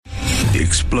The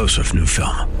explosive new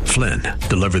film, Flynn,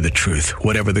 deliver the truth,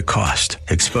 whatever the cost,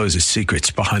 exposes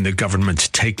secrets behind the government's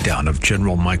takedown of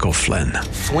General Michael Flynn.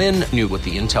 Flynn knew what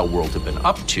the intel world had been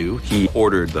up to. He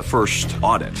ordered the first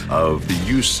audit of the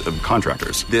use of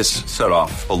contractors. This set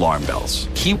off alarm bells.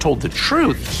 He told the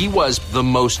truth. He was the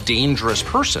most dangerous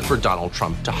person for Donald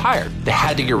Trump to hire. They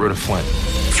had to get rid of Flynn.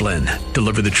 Flynn,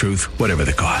 deliver the truth, whatever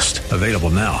the cost. Available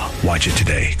now. Watch it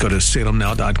today. Go to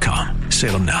salemnow.com.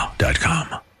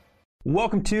 salemnow.com.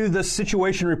 Welcome to the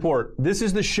Situation Report. This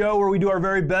is the show where we do our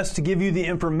very best to give you the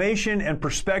information and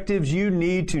perspectives you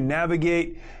need to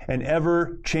navigate an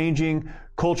ever-changing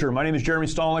culture. My name is Jeremy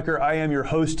Stalnecker. I am your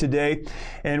host today,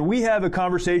 and we have a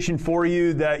conversation for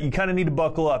you that you kind of need to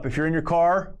buckle up. If you're in your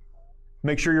car,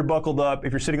 make sure you're buckled up.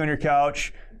 If you're sitting on your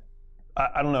couch,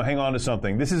 I don't know, hang on to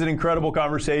something. This is an incredible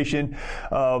conversation.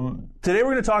 Today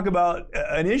we're going to talk about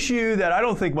an issue that I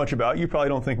don't think much about. You probably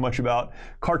don't think much about.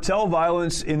 Cartel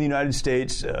violence in the United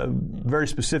States, very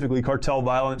specifically cartel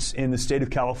violence in the state of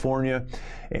California,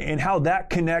 and how that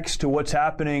connects to what's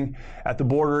happening at the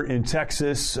border in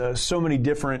Texas. So many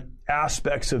different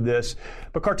aspects of this.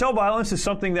 But cartel violence is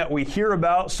something that we hear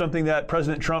about, something that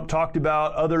President Trump talked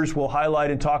about, others will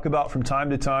highlight and talk about from time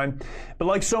to time. But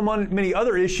like so many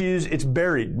other issues, it's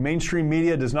buried. Mainstream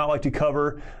media does not like to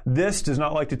cover this, does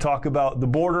not like to talk about the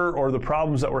border or the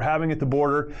problems that we're having at the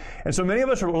border. And so many of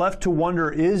us are left to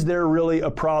wonder, is there really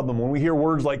a problem? When we hear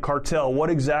words like cartel, what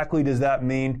exactly does that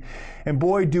mean? And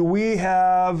boy, do we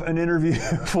have an interview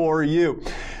for you.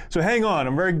 So hang on.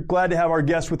 I'm very glad to have our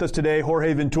guest with us today,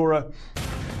 Jorge Ventura.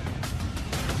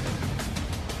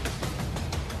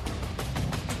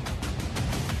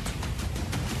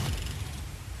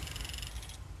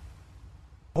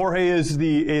 Jorge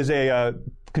is a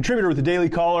contributor with the Daily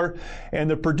Caller and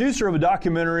the producer of a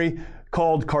documentary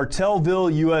called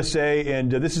Cartelville, USA, and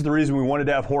this is the reason we wanted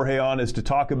to have Jorge on, is to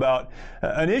talk about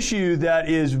an issue that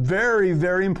is very,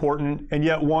 very important, and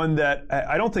yet one that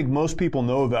I don't think most people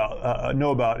know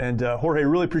about. And Jorge,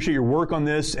 really appreciate your work on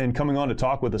this and coming on to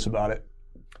talk with us about it.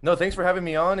 No, thanks for having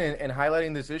me on and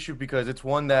highlighting this issue, because it's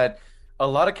one that a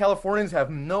lot of Californians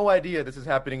have no idea this is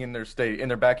happening in their state, in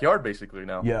their backyard, basically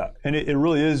now. Yeah, and it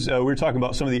really is. We were talking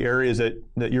about some of the areas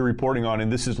that you're reporting on,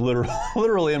 and this is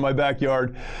literally in my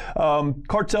backyard.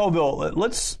 Cartelville,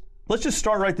 let's just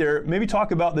start right there. Maybe talk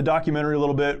about the documentary a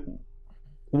little bit,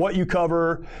 what you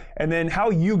cover, and then how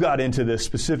you got into this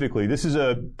specifically. This is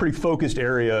a pretty focused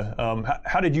area.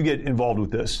 How did you get involved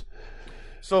with this?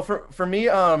 So for me,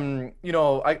 I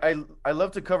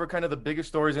love to cover kind of the biggest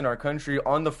stories in our country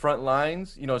on the front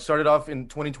lines. You know, it started off in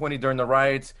 2020 during the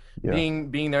riots, being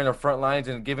there in the front lines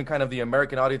and giving kind of the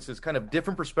American audiences kind of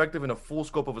different perspective and a full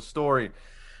scope of a story.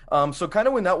 So kind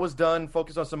of when that was done,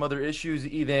 focused on some other issues,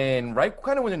 even right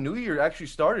kind of when the new year actually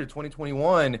started,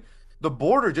 2021, the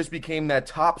border just became that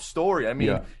top story. I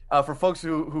mean, for folks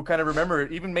who kind of remember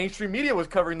it, even mainstream media was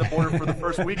covering the border for the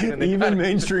first weekend. Even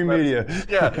mainstream media.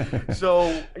 Yeah.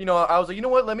 So, I was like, you know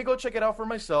what? Let me go check it out for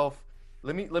myself.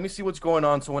 Let me see what's going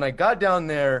on. So when I got down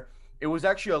there, it was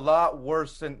actually a lot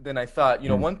worse than I thought.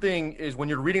 One thing is when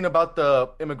you're reading about the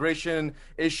immigration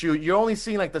issue, you're only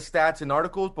seeing like the stats and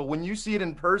articles, but when you see it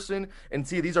in person and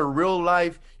see these are real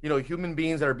life, human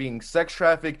beings that are being sex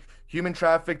trafficked, human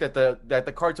trafficked, that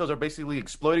the cartels are basically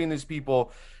exploiting these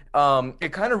people,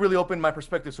 it kind of really opened my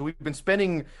perspective. So we've been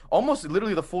spending almost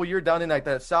literally the full year down in like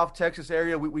that South Texas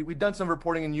area. We've done some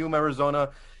reporting in Yuma,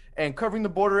 Arizona, and covering the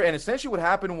border. And essentially what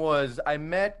happened was I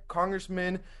met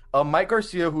Congressman Mike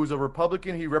Garcia, who's a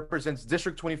Republican. He represents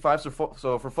District 25.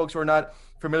 So for folks who are not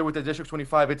familiar with the District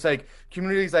 25, it's like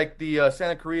communities like the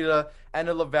Santa Clarita,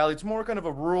 Antelope Valley. It's more kind of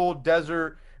a rural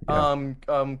desert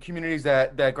communities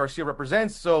that Garcia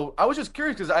represents. So I was just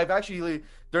curious because I've actually,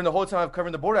 during the whole time I've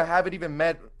covered the border, I haven't even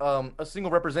met a single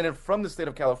representative from the state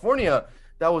of California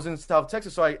that was in South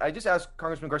Texas. So I just asked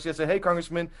Congressman Garcia, I said, hey,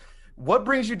 Congressman, what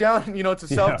brings you down, to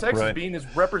South Texas, being as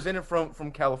represented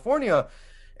from California?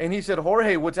 And he said,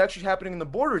 Jorge, what's actually happening in the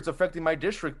border, it's affecting my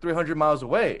district 300 miles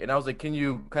away. And I was like, can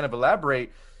you kind of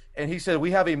elaborate? And he said,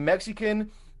 we have a Mexican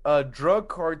drug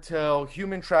cartel,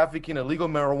 human trafficking, illegal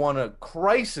marijuana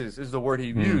crisis is the word he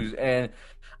used. And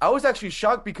I was actually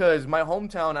shocked because my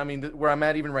hometown, where I'm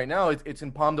at even right now, it's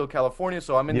in Palmdale, California.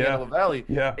 So I'm in the Antelope Valley.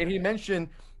 Yeah. And he mentioned,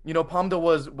 Palmdale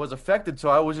was affected. So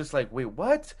I was just like, wait,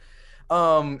 what?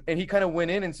 And he kind of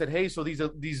went in and said, hey, so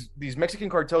these Mexican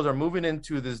cartels are moving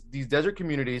into these desert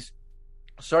communities,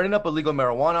 starting up illegal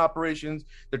marijuana operations.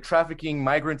 They're trafficking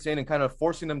migrants in and kind of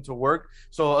forcing them to work.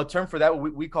 So a term for that,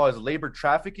 what we call as labor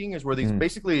trafficking, is where these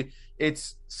basically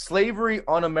it's slavery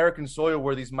on American soil,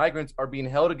 where these migrants are being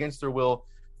held against their will,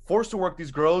 forced to work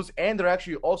these grows, and they're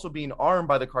actually also being armed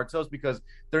by the cartels because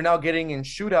they're now getting in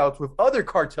shootouts with other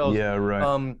cartels. Yeah,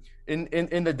 right.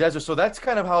 In the desert. So that's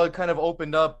kind of how it kind of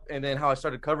opened up, and then how I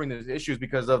started covering these issues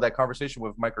because of that conversation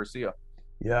with Mike Garcia.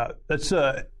 Yeah, that's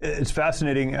it's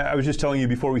fascinating. I was just telling you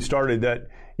before we started that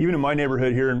even in my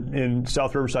neighborhood here in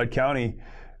South Riverside County,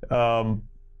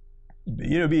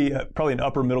 be probably an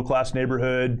upper middle class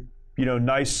neighborhood,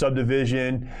 nice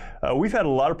subdivision. We've had a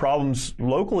lot of problems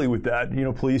locally with that,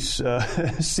 police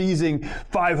seizing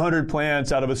 500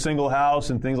 plants out of a single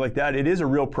house and things like that. It is a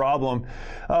real problem.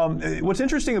 What's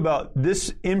interesting about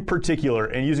this in particular,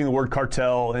 and using the word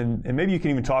cartel, and maybe you can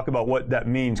even talk about what that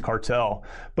means, cartel,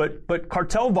 but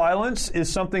cartel violence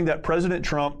is something that President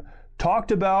Trump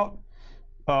talked about,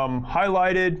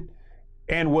 highlighted,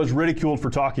 and was ridiculed for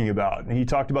talking about. And he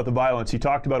talked about the violence. He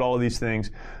talked about all of these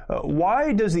things.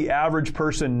 Why does the average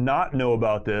person not know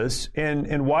about this?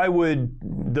 And why would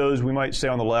those, we might say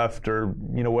on the left or,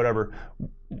 whatever,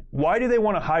 why do they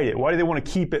want to hide it? Why do they want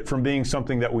to keep it from being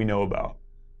something that we know about?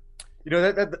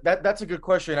 That's a good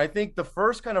question. I think the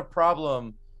first kind of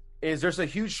problem is there's a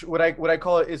huge, what I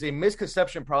call it is a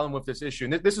misconception problem with this issue.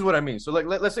 And this is what I mean. So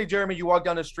let's say, Jeremy, you walk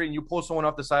down the street and you pull someone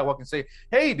off the sidewalk and say,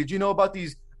 hey, did you know about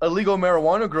these illegal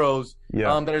marijuana grows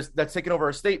that's taken over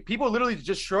our state? People literally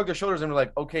just shrug their shoulders and are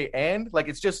like, okay, and like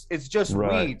it's just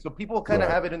right. weed. So people kind of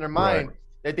have it in their mind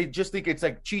that they just think it's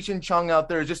like Cheech and Chong out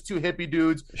there, just two hippie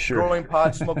dudes growing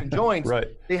pot, smoking joints. Right.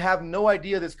 They have no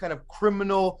idea this kind of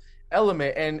criminal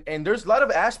element, and there's a lot of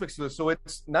aspects to this. So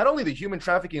it's not only the human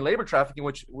trafficking, labor trafficking,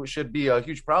 which should be a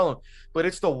huge problem, but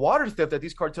it's the water theft that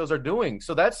these cartels are doing.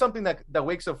 So that's something that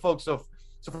wakes up folks. So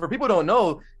for people who don't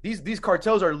know, these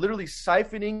cartels are literally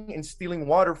siphoning and stealing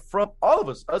water from all of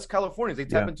us Californians. They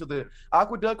tap into the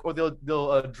aqueduct, or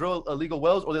they'll drill illegal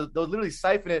wells, or they'll literally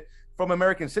siphon it from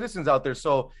American citizens out there.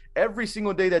 So every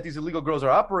single day that these illegal grows are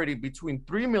operating, between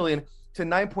 3 million to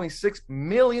 9.6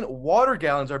 million water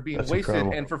gallons are being wasted.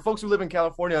 Incredible. And for folks who live in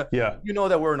California, you know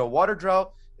that we're in a water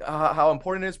drought. How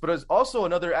important it is, but there's also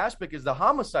another aspect is the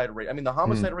homicide rate. I mean, the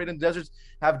homicide rate in the deserts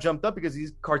have jumped up because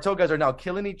these cartel guys are now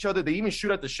killing each other. They even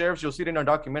shoot at the sheriffs. You'll see it in our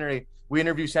documentary. We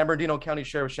interviewed San Bernardino County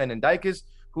Sheriff Shannon Dykes,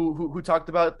 who talked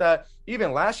about that.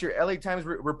 Even last year, LA Times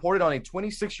reported on a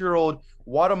 26-year-old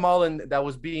Guatemalan that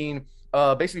was being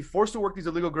basically forced to work these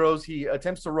illegal grows. He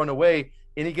attempts to run away,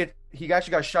 and he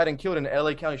actually got shot and killed, and the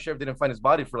LA County Sheriff didn't find his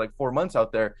body for like 4 months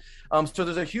out there. So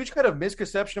there's a huge kind of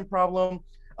misconception problem.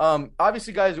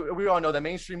 Obviously, guys, we all know that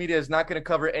mainstream media is not going to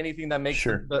cover anything that makes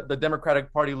the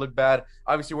Democratic Party look bad.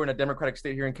 Obviously, we're in a Democratic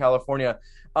state here in California.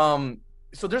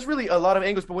 So there's really a lot of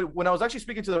angles. But when I was actually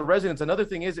speaking to the residents, another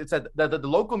thing is it's that the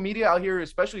local media out here,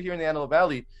 especially here in the Antelope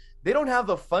Valley, they don't have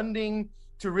the funding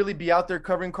to really be out there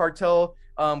covering cartel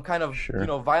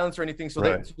violence or anything. So,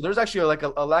 so there's actually like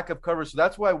a lack of coverage. So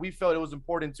that's why we felt it was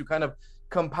important to kind of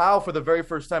compile for the very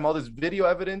first time all this video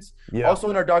evidence. Also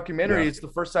in our documentary, it's the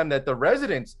first time that the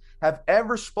residents have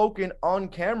ever spoken on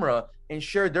camera and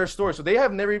shared their story. So they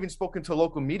have never even spoken to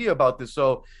local media about this.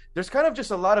 So there's kind of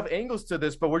just a lot of angles to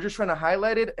this, but we're just trying to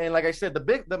highlight it. And like I said,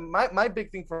 my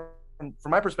big thing from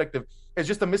my perspective is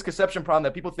just a misconception problem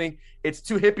that people think it's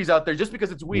two hippies out there just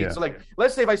because it's weed. So like,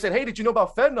 let's say if I said, hey, did you know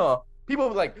about fentanyl? People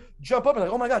would like jump up and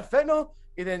like, oh my God, fentanyl?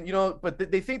 And then, but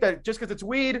they think that just because it's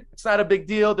weed, it's not a big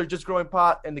deal. They're just growing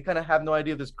pot, and they kind of have no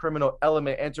idea of this criminal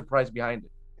element enterprise behind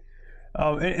it.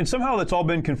 And somehow that's all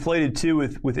been conflated too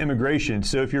with immigration.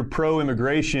 So if you're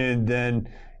pro-immigration, then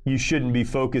you shouldn't be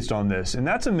focused on this. And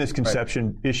that's a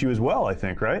misconception issue as well, I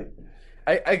think, right?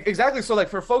 Exactly. So like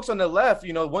for folks on the left,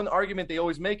 one argument they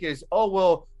always make is, oh,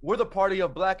 well, we're the party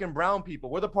of black and brown people.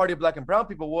 We're the party of black and brown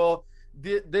people. Well,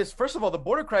 this first of all, the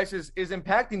border crisis is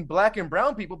impacting black and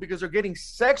brown people because they're getting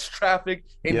sex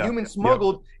trafficked and human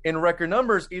smuggled in record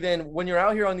numbers. And then when you're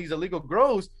out here on these illegal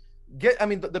grows,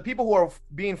 the people who are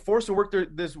being forced to work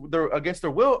their against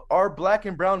their will are black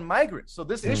and brown migrants. So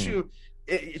this issue,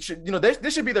 it should,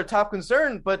 this should be their top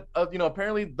concern. But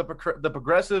apparently the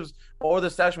progressives or the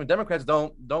establishment Democrats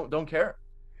don't care.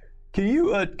 Can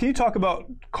you talk about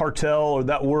cartel or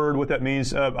that word, what that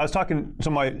means? I was talking, so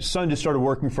my son just started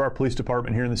working for our police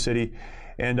department here in the city,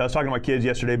 and I was talking to my kids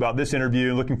yesterday about this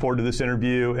interview, looking forward to this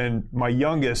interview, and my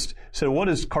youngest said, what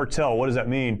is cartel? What does that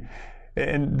mean?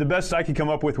 And the best I could come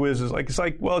up with was it's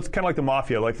kind of like the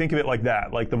mafia. Like think of it like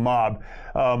that, like the mob.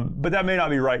 But that may not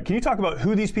be right. Can you talk about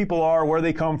who these people are, where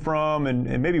they come from,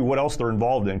 and maybe what else they're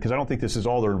involved in? Because I don't think this is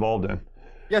all they're involved in.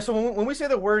 Yeah, so when we say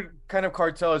the word kind of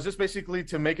cartel, it's just basically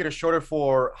to make it a shorter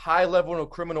for high-level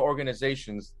criminal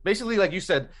organizations. Basically, like you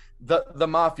said, the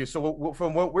mafia. So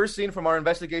from what we're seeing from our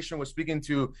investigation, we're speaking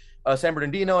to San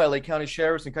Bernardino, LA County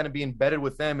sheriffs, and kind of be embedded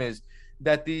with them is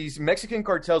that these Mexican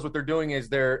cartels, what they're doing is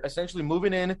they're essentially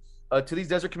moving in to these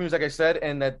desert communities, like I said,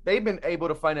 and that they've been able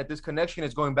to find that this connection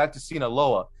is going back to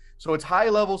Sinaloa. So it's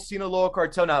high-level Sinaloa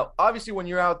cartel. Now, obviously, when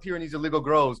you're out here in these illegal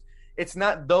grows, it's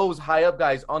not those high-up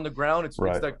guys on the ground. It's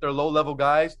like they're low-level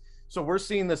guys. So we're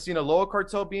seeing the Sinaloa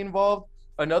cartel be involved.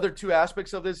 Another two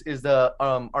aspects of this is the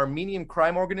Armenian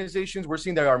crime organizations. We're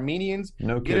seeing the Armenians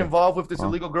get involved with this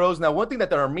illegal grows. Now, one thing that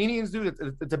the Armenians do,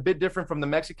 it's a bit different from the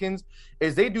Mexicans,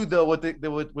 is they do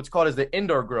what's called as the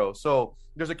indoor grow. So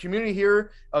there's a community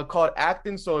here called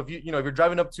Acton. So if you're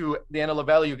driving up to the Antelope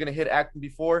Valley, you're going to hit Acton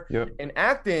before. Yep. In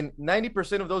Acton,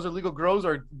 90% of those illegal grows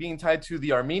are being tied to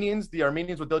the Armenians. The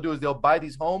Armenians, what they'll do is they'll buy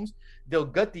these homes, they'll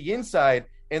gut the inside,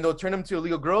 and they'll turn them to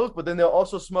illegal grows. But then they'll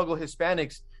also smuggle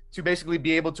Hispanics to basically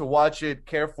be able to watch it,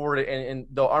 care for it, and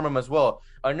they'll arm them as well.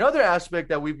 Another aspect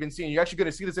that we've been seeing, you're actually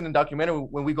going to see this in the documentary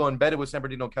when we go embedded with San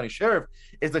Bernardino County Sheriff,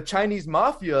 is the Chinese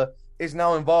mafia is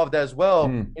now involved as well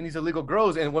in these illegal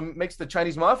grows. And what makes the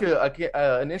Chinese mafia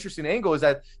an interesting angle is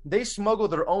that they smuggle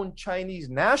their own Chinese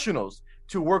nationals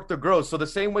to work the grows. So the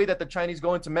same way that the Chinese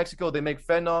go into Mexico, they make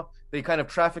fentanyl, they kind of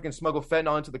traffic and smuggle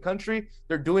fentanyl into the country.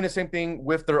 They're doing the same thing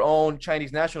with their own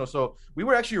Chinese nationals. So we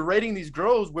were actually raiding these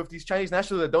grows with these Chinese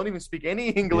nationals that don't even speak any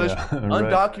English,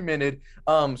 undocumented.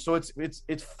 So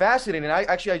it's fascinating. And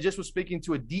I just was speaking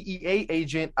to a DEA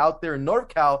agent out there in North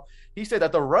Cal. He said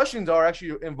that the Russians are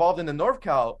actually involved in the North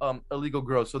Cal illegal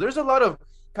grows. So there's a lot of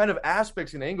kind of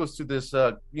aspects and angles to this,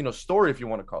 story, if you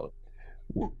want to call it.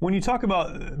 When you talk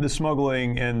about the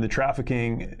smuggling and the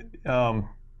trafficking,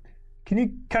 can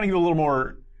you kind of give a little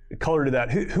more color to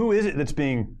that? Who is it that's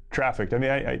being trafficked? I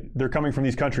mean, they're coming from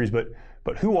these countries, but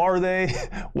who are they?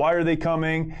 Why are they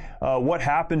coming? What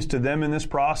happens to them in this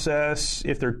process?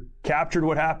 If they're captured,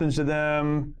 what happens to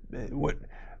them? What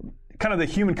kind of the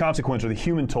human consequence or the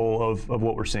human toll of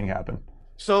what we're seeing happen?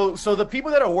 So the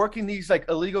people that are working these like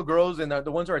illegal grows and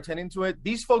the ones who are attending to it,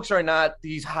 these folks are not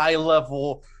these high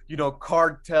level,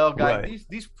 cartel guys. Right.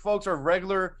 These folks are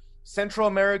regular Central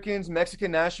Americans, Mexican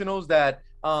nationals that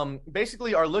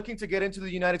basically are looking to get into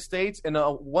the United States. And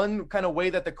one kind of way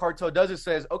that the cartel does it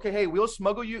says, okay, hey, we'll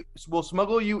smuggle you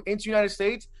into the United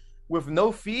States with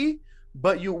no fee,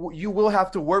 but you will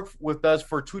have to work with us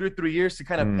for 2 to 3 years to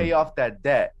kind of pay off that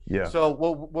debt. Yeah. So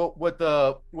what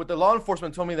the law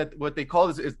enforcement told me that what they call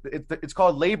is it's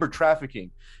called labor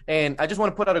trafficking. And I just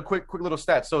want to put out a quick little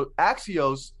stat. So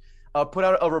Axios put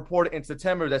out a report in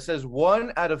September that says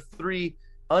 1 out of 3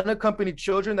 unaccompanied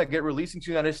children that get released into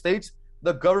the United States,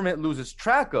 the government loses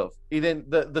track of. Even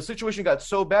the situation got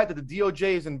so bad that the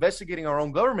DOJ is investigating our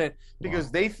own government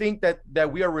because they think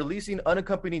that we are releasing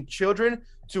unaccompanied children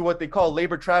to what they call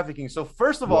labor trafficking. So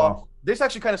first of all, this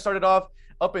actually kind of started off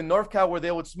up in North Cal where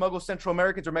they would smuggle Central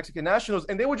Americans or Mexican nationals,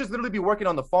 and they would just literally be working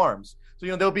on the farms.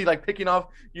 So, they'll be like picking off,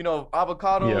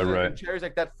 avocados and cherries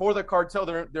like that for the cartel.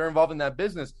 They're involved in that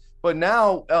business. But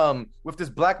now with this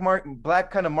black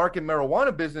kind of market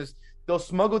marijuana business, they'll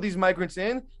smuggle these migrants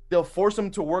in. They'll force them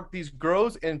to work these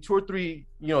grows. In 2 or 3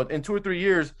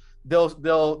 years, they'll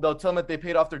tell them that they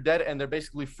paid off their debt and they're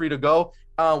basically free to go.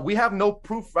 We have no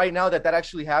proof right now that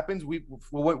actually happens.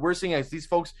 What we're seeing is these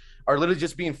folks are literally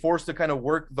just being forced to kind of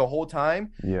work the whole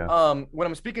time. Yeah. When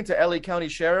I'm speaking to LA County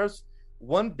sheriffs,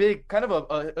 one big kind of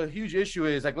a huge issue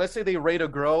is like, let's say they raid a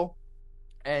grow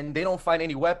and they don't find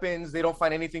any weapons, they don't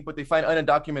find anything, but they find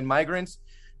undocumented migrants.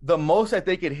 The most that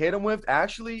they could hit them with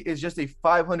actually is just a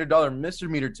 $500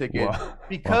 misdemeanor ticket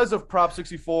because of Prop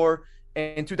 64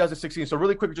 in 2016. So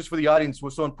really quick, just for the audience.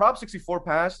 So when Prop 64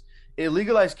 passed, it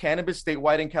legalized cannabis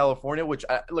statewide in California, which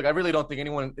I really don't think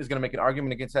anyone is going to make an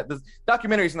argument against that. This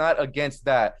documentary is not against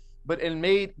that, but it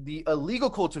made the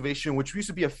illegal cultivation, which used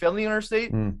to be a felony in our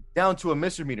state, down to a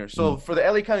misdemeanor. So for the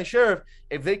LA County Sheriff,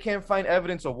 if they can't find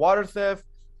evidence of water theft,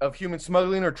 of human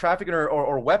smuggling or trafficking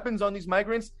or weapons on these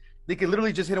migrants, they could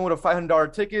literally just hit them with a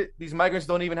 $500 ticket. These migrants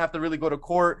don't even have to really go to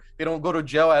court. They don't go to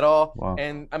jail at all. Wow.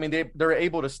 And I mean, they're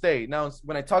able to stay. Now,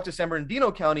 when I talk to San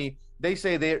Bernardino County, they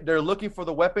say they're looking for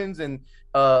the weapons and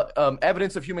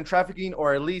evidence of human trafficking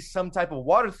or at least some type of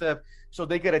water theft so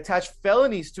they could attach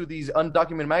felonies to these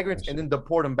undocumented migrants and then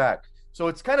deport them back. So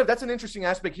it's that's an interesting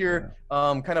aspect here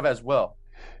kind of as well.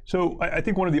 So I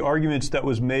think one of the arguments that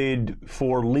was made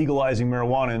for legalizing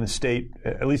marijuana in the state,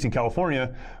 at least in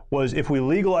California, was if we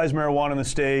legalize marijuana in the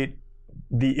state,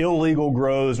 the illegal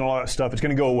grows and all that stuff, it's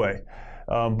going to go away.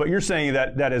 But you're saying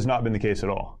that has not been the case at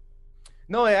all.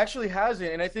 No, it actually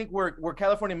hasn't. And I think where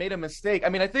California made a mistake, I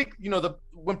mean, I think,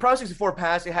 when Prop 64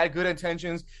 passed, it had good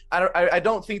intentions. I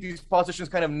don't think these politicians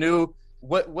kind of knew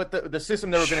what the system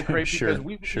they were going to create, because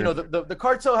sure. you know, the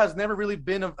cartel has never really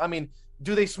been. I mean,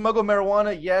 do they smuggle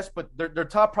marijuana? Yes, but their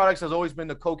top products has always been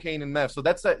the cocaine and meth. So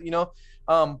that's that, you know.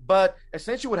 But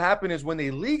essentially, what happened is when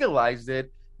they legalized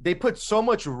it, they put so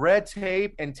much red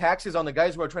tape and taxes on the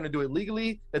guys who are trying to do it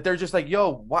legally that they're just like,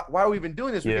 yo, why are we even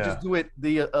doing this? We could just do it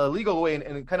the legal way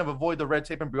and kind of avoid the red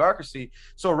tape and bureaucracy.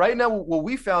 So right now, what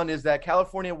we found is that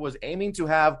California was aiming to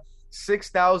have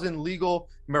 6,000 legal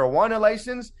marijuana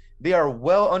license. They are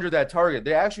well under that target.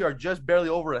 They actually are just barely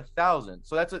over 1,000.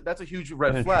 So that's a huge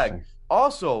red flag.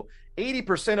 Also,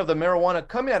 80% of the marijuana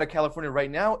coming out of California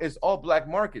right now is all black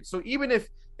market. So even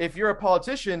if you're a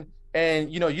politician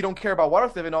and, you know, you don't care about water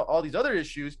theft and all these other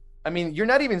issues, I mean, you're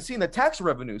not even seeing the tax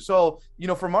revenue. So, you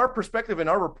know, from our perspective and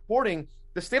our reporting,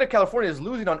 the state of California is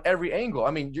losing on every angle.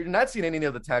 I mean, you're not seeing any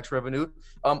of the tax revenue.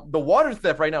 The water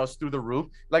theft right now is through the roof.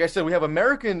 Like I said, we have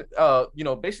American, you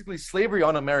know, basically slavery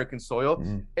on American soil.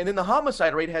 And then the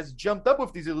homicide rate has jumped up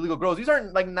with these illegal grows. These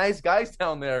aren't like nice guys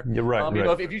down there. You're right. You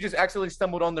know, if you just accidentally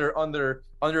stumbled on their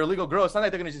illegal grow, it's not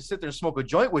like they're going to just sit there and smoke a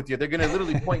joint with you. They're going to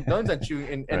literally point guns at you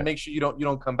and make sure you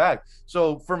don't come back.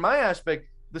 So from my aspect,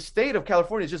 the state of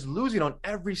California is just losing on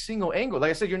every single angle.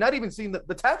 Like I said, you're not even seeing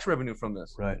the tax revenue from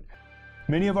this. Right.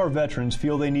 Many of our veterans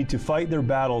feel they need to fight their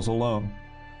battles alone.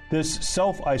 This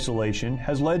self-isolation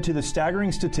has led to the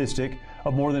staggering statistic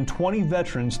of more than 20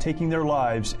 veterans taking their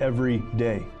lives every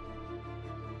day.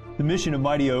 The mission of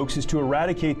Mighty Oaks is to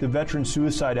eradicate the veteran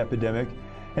suicide epidemic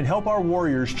and help our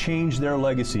warriors change their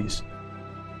legacies.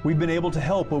 We've been able to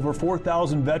help over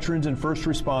 4,000 veterans and first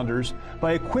responders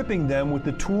by equipping them with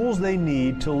the tools they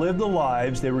need to live the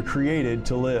lives they were created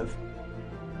to live.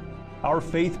 Our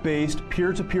faith-based,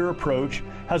 peer-to-peer approach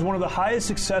has one of the highest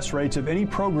success rates of any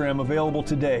program available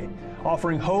today,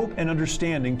 offering hope and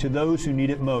understanding to those who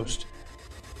need it most.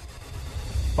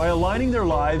 By aligning their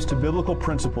lives to biblical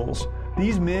principles,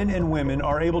 these men and women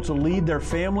are able to lead their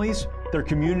families, their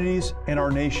communities, and our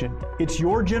nation. It's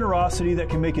your generosity that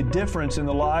can make a difference in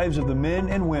the lives of the men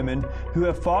and women who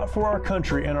have fought for our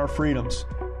country and our freedoms.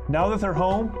 Now that they're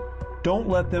home, don't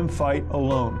let them fight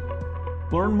alone.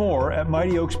 Learn more at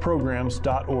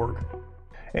mightyoaksprograms.org.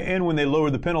 And when they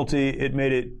lowered the penalty, it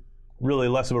made it really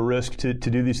less of a risk to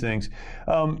do these things.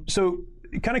 So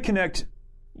kind of connect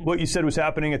what you said was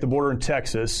happening at the border in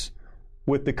Texas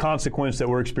with the consequence that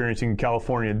we're experiencing in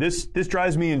California. This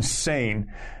drives me insane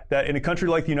that in a country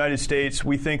like the United States,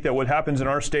 we think that what happens in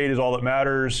our state is all that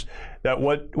matters, that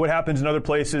what happens in other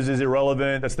places is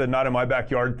irrelevant. That's the not in my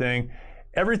backyard thing.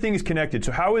 Everything is connected.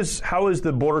 So how is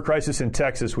the border crisis in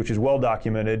Texas, which is well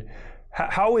documented,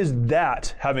 how is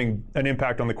that having an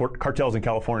impact on the cartels in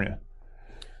California?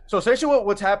 So essentially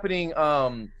what's happening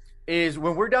is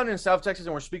when we're down in South Texas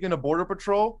and we're speaking to Border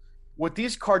Patrol, what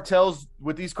these cartels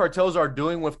are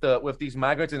doing with these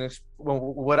migrants and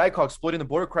what I call exploiting the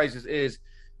border crisis is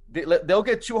they'll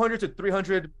get 200 to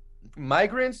 300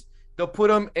 migrants. They'll put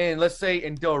them in, let's say,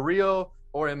 in Del Rio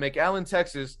or in McAllen,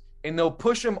 Texas, and they'll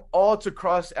push them all to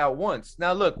cross at once.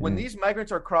 Now, look, when these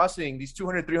migrants are crossing, these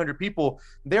 200, 300 people,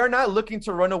 they're not looking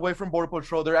to run away from Border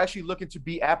Patrol. They're actually looking to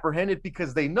be apprehended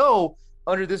because they know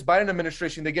under this Biden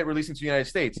administration, they get released into the United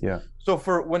States. Yeah. So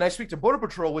when I speak to Border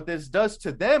Patrol, what this does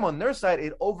to them on their side,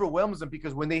 it overwhelms them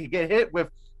because when they get hit with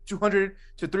 200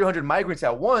 to 300 migrants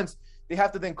at once, they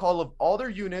have to then call up all their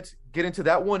units, get into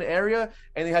that one area,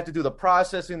 and they have to do the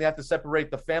processing. They have to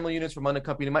separate the family units from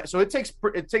unaccompanied migrants. So it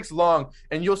takes long,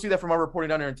 and you'll see that from our reporting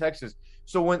down here in Texas.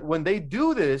 So when they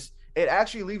do this, it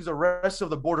actually leaves the rest of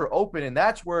the border open, and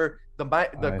that's where the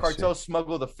cartels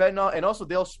smuggle the fentanyl, and also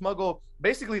they'll smuggle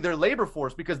basically their labor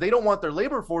force because they don't want their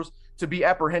labor force to be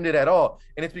apprehended at all,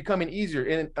 and it's becoming easier.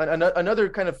 And another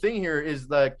kind of thing here is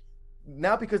like,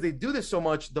 now because they do this so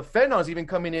much, the fentanyl is even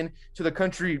coming in to the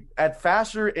country at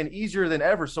faster and easier than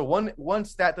ever. So one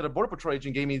stat that a Border Patrol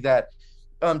agent gave me that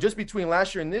just between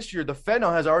last year and this year, the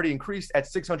fentanyl has already increased at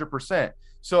 600%.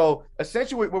 So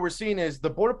essentially what we're seeing is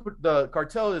the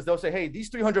cartel is they'll say, hey, these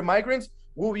 300 migrants,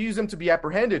 we'll use them to be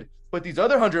apprehended. But these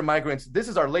other 100 migrants, this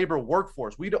is our labor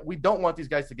workforce. We don't want these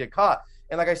guys to get caught.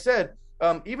 And like I said,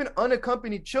 even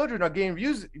unaccompanied children are getting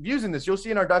views in this. You'll see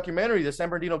in our documentary, the San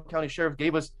Bernardino County Sheriff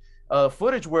gave us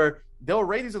footage where they'll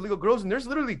raid these illegal grows, and there's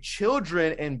literally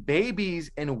children and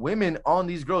babies and women on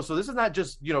these grows. So this is not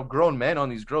just, grown men on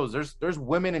these grows. There's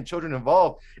women and children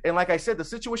involved. And like I said, the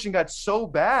situation got so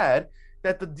bad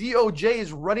that the DOJ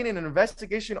is running an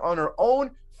investigation on our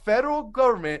own federal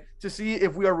government to see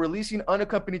if we are releasing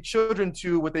unaccompanied children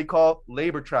to what they call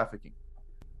labor trafficking.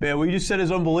 Man, what you just said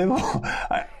is unbelievable.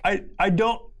 I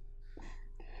don't.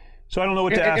 So I don't know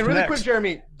what to ask And really next. quick,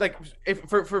 Jeremy, like if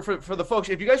for the folks,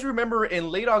 if you guys remember in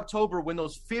late October when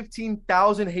those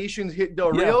 15,000 Haitians hit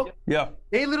Del Rio,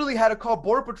 they literally had to call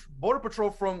Border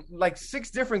Patrol from like 6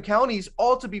 different counties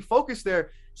all to be focused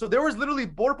there. So there was literally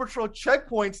Border Patrol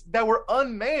checkpoints that were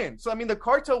unmanned. So I mean, the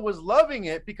cartel was loving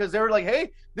it because they were like,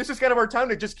 "Hey, this is kind of our time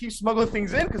to just keep smuggling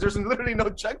things in because there's literally no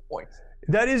checkpoints."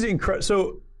 That is incredible.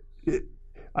 So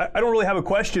I don't really have a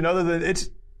question other than it's.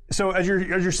 So as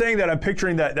you're saying that, I'm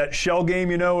picturing that shell game,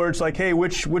 where it's like, hey,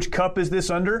 which cup is this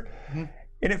under? Mm-hmm.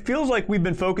 And it feels like we've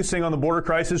been focusing on the border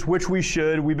crisis, which we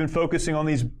should. We've been focusing on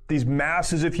these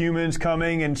masses of humans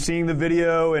coming and seeing the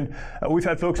video, and we've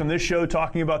had folks on this show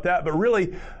talking about that. But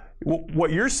really,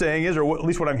 what you're saying is, or at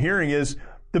least what I'm hearing is,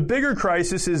 the bigger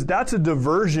crisis is that's a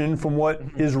diversion from what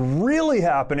is really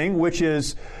happening, which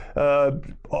is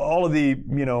all of the,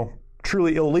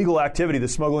 truly illegal activity, the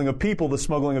smuggling of people, the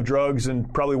smuggling of drugs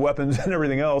and probably weapons and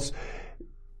everything else.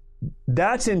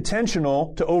 That's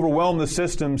intentional to overwhelm the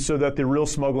system so that the real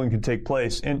smuggling can take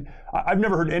place. And I've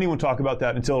never heard anyone talk about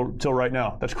that until right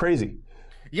now. That's crazy.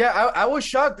 Yeah, I was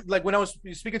shocked. Like when I was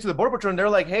speaking to the Border Patrol, and they're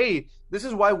like, "Hey, this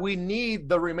is why we need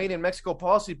the Remain in Mexico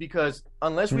policy, because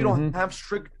unless we don't have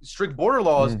strict border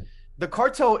laws, the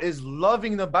cartel is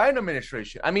loving the Biden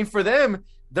administration." I mean, for them,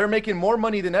 they're making more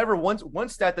money than ever. One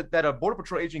stat that a Border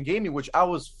Patrol agent gave me, which I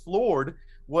was floored,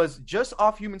 was just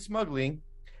off human smuggling.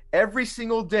 Every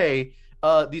single day,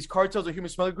 these cartels or human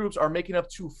smuggling groups are making up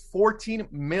to $14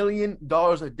 million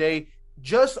a day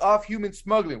just off human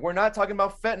smuggling. We're not talking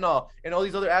about fentanyl and all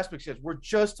these other aspects yet. We're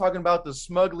just talking about the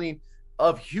smuggling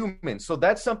of humans. So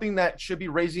that's something that should be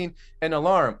raising an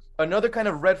alarm. Another kind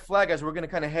of red flag as we're going to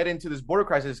kind of head into this border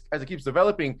crisis as it keeps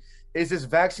developing is this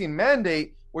vaccine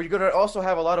mandate, where you're going to also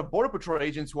have a lot of Border Patrol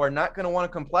agents who are not going to want to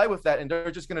comply with that, and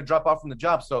they're just going to drop off from the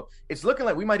job. So it's looking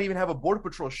like we might even have a Border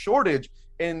Patrol shortage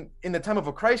in the time of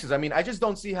a crisis. I mean, I just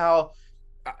don't see how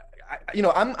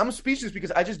I'm speechless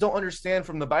because I just don't understand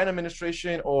from the Biden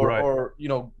administration or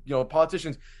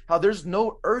politicians how there's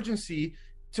no urgency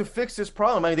to fix this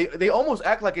problem. I mean, they almost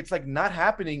act like it's like not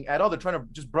happening at all. They're trying to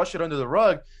just brush it under the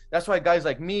rug. That's why guys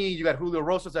like me, you got Julio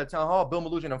Rosas at Town Hall, Bill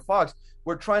Melugin and Fox,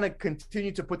 we're trying to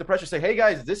continue to put the pressure, say, hey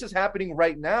guys, this is happening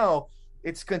right now.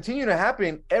 It's continuing to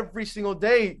happen every single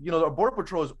day. The Border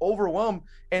Patrol is overwhelmed,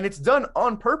 and it's done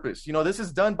on purpose. This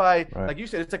is done by, like you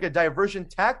said, it's like a diversion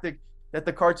tactic that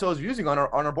the cartel is using on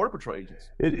our Border Patrol agents.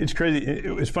 It's crazy.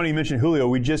 It's funny you mentioned Julio.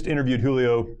 We just interviewed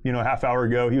Julio, a half hour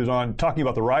ago. He was on talking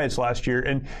about the riots last year,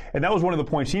 and that was one of the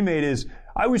points he made is,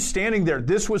 I was standing there,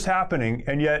 this was happening,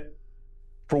 and yet,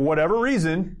 for whatever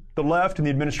reason, the left and the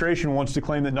administration wants to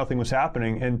claim that nothing was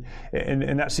happening,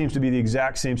 and that seems to be the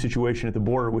exact same situation at the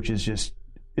border, which is just,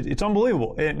 it's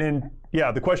unbelievable. And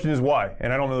yeah, the question is why,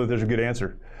 and I don't know that there's a good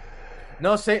answer.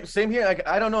 No, same here. Like,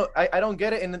 I don't know. I don't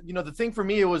get it. And the thing for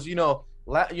me, it was a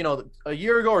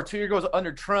year ago or 2 years ago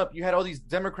under Trump, you had all these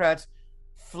Democrats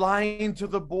flying to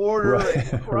the border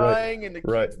and crying, and the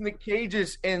kids in the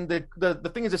cages. And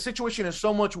the thing is, the situation is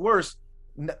so much worse.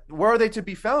 Where are they to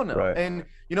be found now? And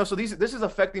so this is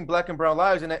affecting Black and brown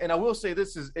lives. And I will say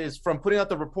this is from putting out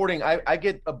the reporting. I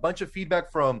get a bunch of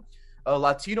feedback from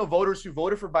Latino voters who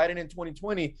voted for Biden in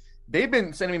 2020. They've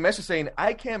been sending me messages saying,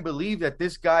 I can't believe that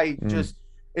this guy just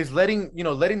is letting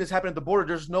this happen at the border.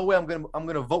 There's no way I'm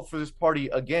gonna vote for this party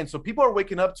again. So people are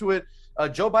waking up to it.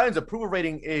 Joe Biden's approval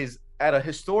rating is at a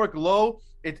historic low.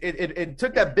 It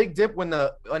took that big dip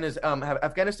on his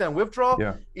Afghanistan withdrawal.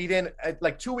 Yeah. Then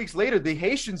like 2 weeks later, the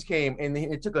Haitians came and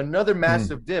it took another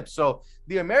massive dip. So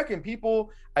the American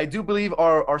people, I do believe,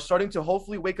 are starting to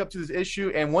hopefully wake up to this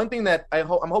issue. And one thing that I'm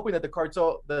hoping that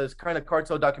the kind of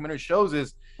cartel documentary shows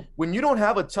is, when you don't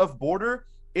have a tough border,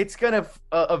 it's gonna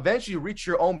eventually reach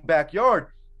your own backyard.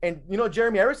 And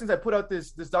Jeremy, ever since I put out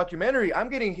this documentary, I'm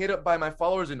getting hit up by my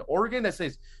followers in Oregon that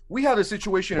says, we have a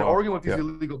situation in Oregon with these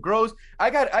illegal grows.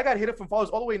 I got hit up from followers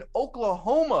all the way in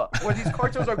Oklahoma, where these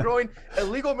cartels are growing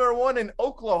illegal marijuana in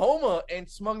Oklahoma and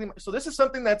smuggling. So this is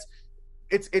something that's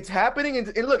it's happening. And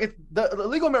look, the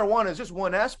illegal marijuana is just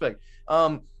one aspect.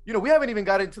 We haven't even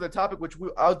got into the topic, which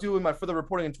I'll do in my further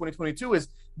reporting in 2022, is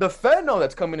the fentanyl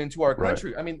that's coming into our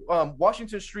country. I mean,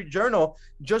 Washington Street Journal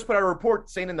just put out a report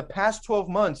saying in the past 12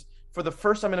 months, for the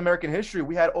first time in American history,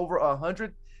 we had over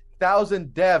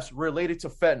 100,000 deaths related to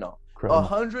fentanyl.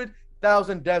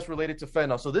 100,000 deaths related to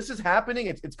fentanyl. So this is happening.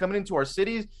 It's coming into our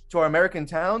cities, to our American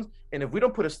towns. And if we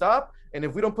don't put a stop, and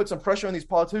if we don't put some pressure on these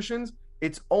politicians,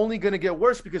 it's only going to get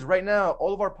worse, because right now,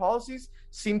 all of our policies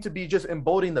seem to be just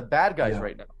emboldening the bad guys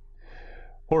right now.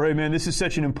 Jorge, man, this is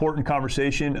such an important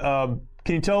conversation.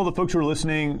 Can you tell the folks who are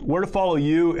listening where to follow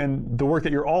you and the work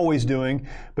that you're always doing,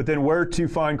 but then where to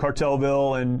find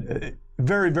Cartelville and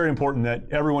very, very important that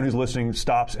everyone who's listening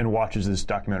stops and watches this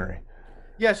documentary.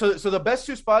 Yeah, so the best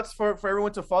two spots for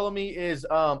everyone to follow me is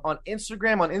on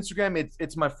Instagram. On Instagram,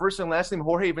 it's my first and last name,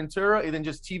 Jorge Ventura, and then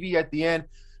just TV at the end.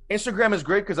 Instagram is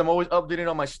great because I'm always updating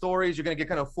on my stories. You're going to get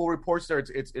kind of full reports there.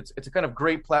 It's a kind of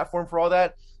great platform for all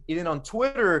that. And then on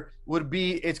Twitter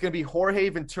it's going to be Jorge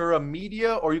Ventura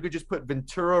Media, or you could just put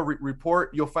Ventura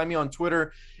Report. You'll find me on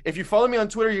Twitter. If you follow me on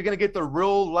Twitter, you're going to get the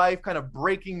real life kind of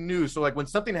breaking news. So like when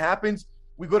something happens,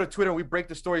 we go to Twitter and we break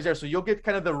the stories there. So you'll get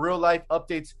kind of the real life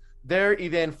updates there.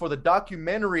 And then for the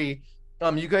documentary,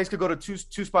 you guys could go to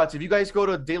two spots. If you guys go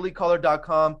to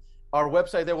dailycaller.com, our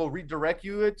website there will redirect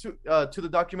you to the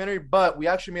documentary, but we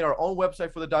actually made our own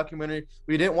website for the documentary.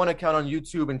 We didn't want to count on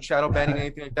YouTube and shadow banning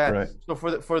anything like that. Right. So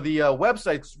for the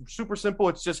website, it's super simple.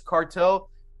 It's just cartel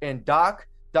and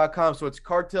doc.com. So it's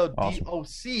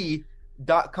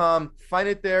carteldoc.com. Find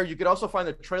it there. You could also find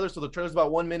the trailer. So the trailer's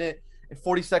about 1 minute and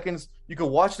 40 seconds. You could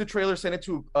watch the trailer, send it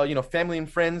to family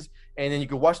and friends, and then you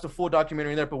could watch the full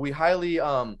documentary in there. But we highly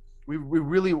we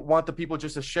really want the people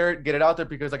just to share it, get it out there,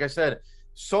 because like I said,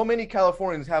 so many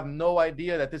Californians have no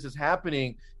idea that this is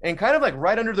happening, and kind of like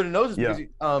right under their noses, because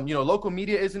local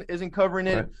media isn't covering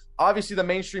it. Right. Obviously, the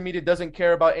mainstream media doesn't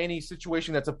care about any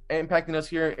situation that's impacting us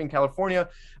here in California.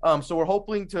 So we're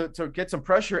hoping to get some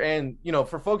pressure. And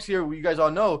for folks here, you guys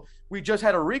all know we just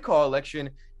had a recall election,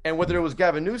 and whether it was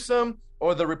Gavin Newsom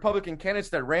or the Republican candidates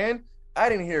that ran, I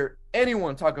didn't hear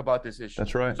anyone talk about this issue.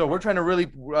 That's right. So we're trying to really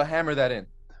hammer that in.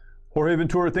 Jorge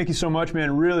Ventura, thank you so much,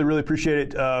 man. Really, really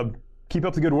appreciate it. Keep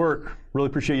up the good work. Really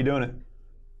appreciate you doing it.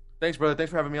 Thanks, brother.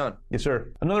 Thanks for having me on. Yes, sir.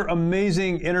 Another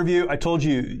amazing interview. I told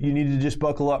you needed to just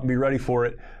buckle up and be ready for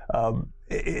it.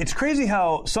 It's crazy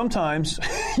how sometimes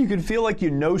you can feel like you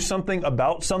know something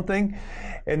about something,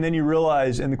 and then you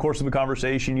realize in the course of a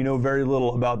conversation you know very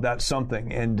little about that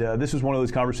something. And this was one of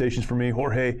those conversations for me.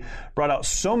 Jorge brought out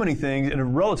so many things in a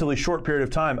relatively short period of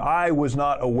time I was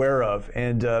not aware of,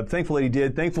 and thankful that he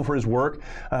did. Thankful for his work.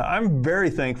 I'm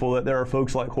very thankful that there are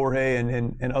folks like Jorge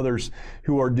and others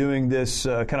who are doing this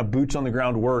kind of boots on the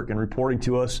ground work and reporting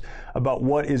to us about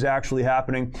what is actually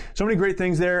happening. So many great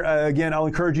things there. Again, I'll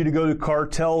encourage you to go to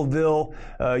Cartelville,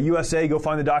 USA. Go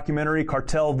find the documentary,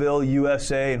 Cartelville,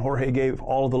 USA, and Jorge gave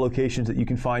all of the locations that you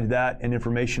can find that and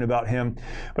information about him.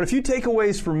 But a few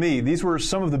takeaways for me. These were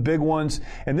some of the big ones,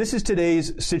 and this is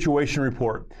today's situation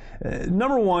report.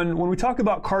 Number one, when we talk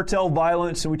about cartel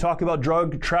violence and we talk about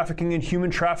drug trafficking and human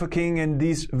trafficking and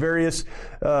these various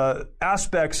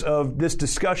aspects of this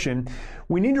discussion,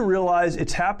 we need to realize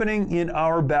it's happening in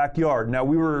our backyard. Now,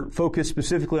 we were focused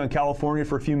specifically on California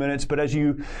for a few minutes, but as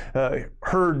you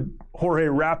heard Jorge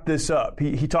wrap this up,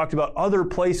 he talked about other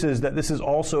places that this is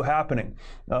also happening.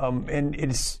 And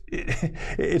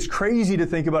it's crazy to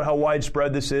think about how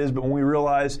widespread this is, but when we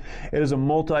realize it is a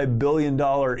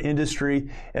multi-billion-dollar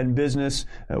industry and business,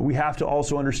 we have to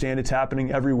also understand it's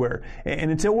happening everywhere.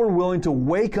 And until we're willing to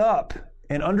wake up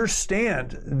and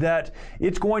understand that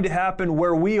it's going to happen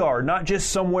where we are, not just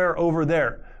somewhere over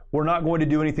there, we're not going to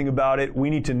do anything about it. We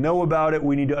need to know about it.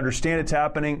 We need to understand it's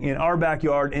happening in our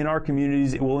backyard, in our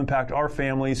communities. It will impact our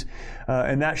families,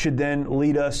 and that should then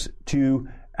lead us to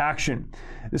action.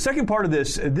 The second part of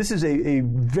this is a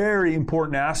very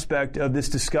important aspect of this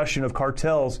discussion of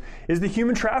cartels, is the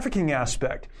human trafficking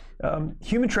aspect.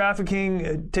 Human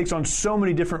trafficking takes on so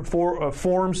many different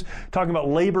forms. Talking about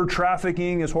labor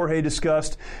trafficking, as Jorge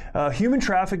discussed, human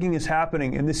trafficking is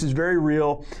happening, and this is very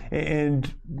real.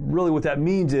 And really what that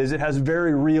means is it has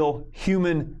very real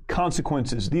human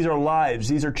consequences. These are lives.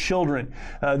 These are children.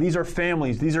 These are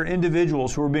families. These are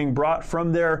individuals who are being brought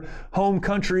from their home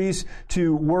countries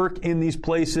to work in these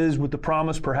places with the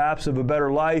promise perhaps of a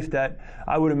better life that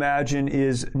I would imagine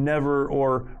is never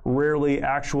or rarely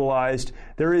actualized.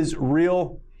 There is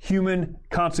real human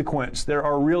consequence. There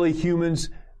are really humans,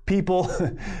 people,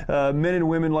 men and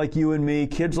women like you and me,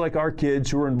 kids like our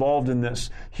kids who are involved in this.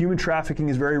 Human trafficking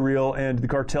is very real, and the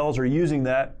cartels are using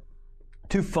that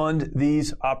to fund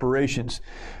these operations.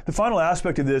 The final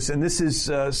aspect of this, and this is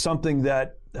something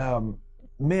that,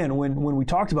 when we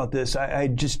talked about this, I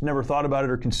just never thought about it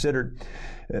or considered.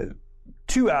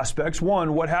 Two aspects.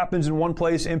 One, what happens in one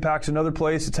place impacts another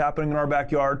place. It's happening in our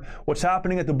backyard. What's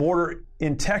happening at the border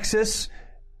in Texas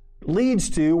leads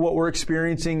to what we're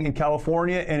experiencing in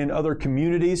California and in other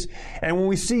communities. And when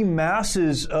we see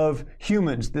masses of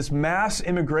humans, this mass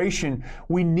immigration,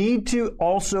 we need to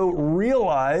also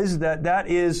realize that that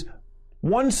is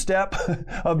one step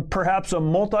of perhaps a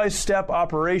multi-step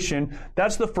operation.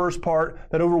 That's the first part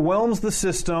that overwhelms the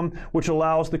system, which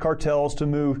allows the cartels to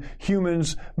move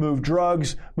humans, move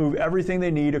drugs, move everything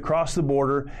they need across the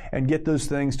border and get those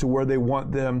things to where they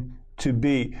want them to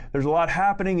be. There's a lot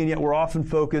happening, and yet we're often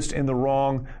focused in the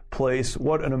wrong place.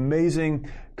 What an amazing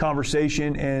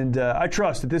conversation, and I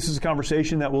trust that this is a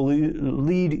conversation that will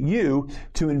lead you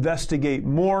to investigate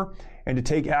more and to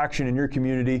take action in your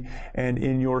community and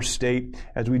in your state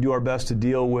as we do our best to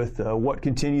deal with what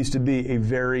continues to be a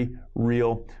very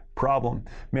real problem.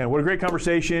 Man, what a great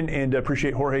conversation, and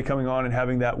appreciate Jorge coming on and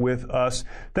having that with us.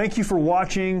 Thank you for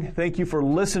watching. Thank you for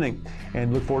listening,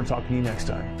 and look forward to talking to you next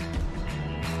time.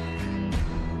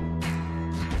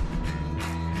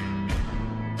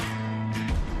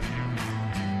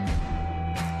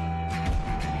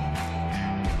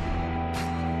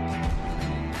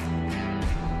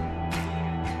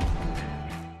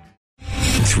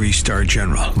 Three-star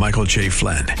General Michael J.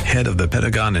 Flynn, head of the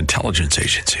Pentagon Intelligence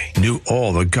Agency, knew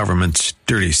all the government's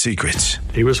dirty secrets.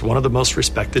 He was one of the most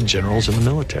respected generals in the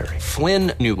military.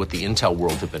 Flynn knew what the intel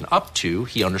world had been up to.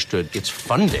 He understood its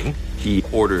funding. He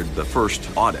ordered the first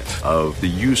audit of the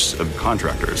use of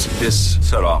contractors. This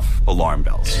set off alarm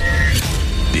bells.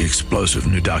 The explosive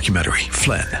new documentary,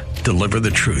 Flynn, Deliver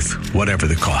the Truth, Whatever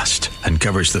the Cost,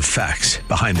 uncovers the facts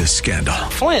behind this scandal.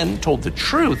 Flynn told the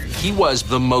truth. He was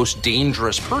the most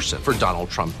dangerous person for Donald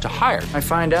Trump to hire. I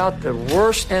find out the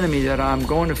worst enemy that I'm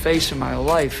going to face in my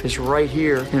life is right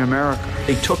here in America.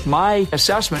 They took my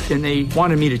assessment and they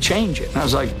wanted me to change it. And I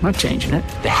was like, I'm not changing it.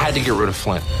 They had to get rid of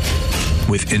Flynn.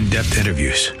 With in-depth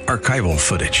interviews, archival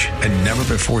footage, and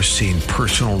never-before-seen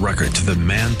personal records of the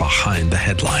man behind the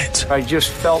headlines. I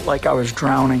just felt like I was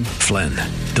drowning. Flynn,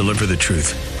 Deliver the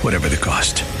Truth, Whatever the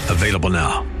Cost. Available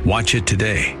now. Watch it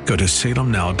today. Go to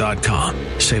salemnow.com.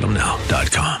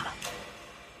 salemnow.com.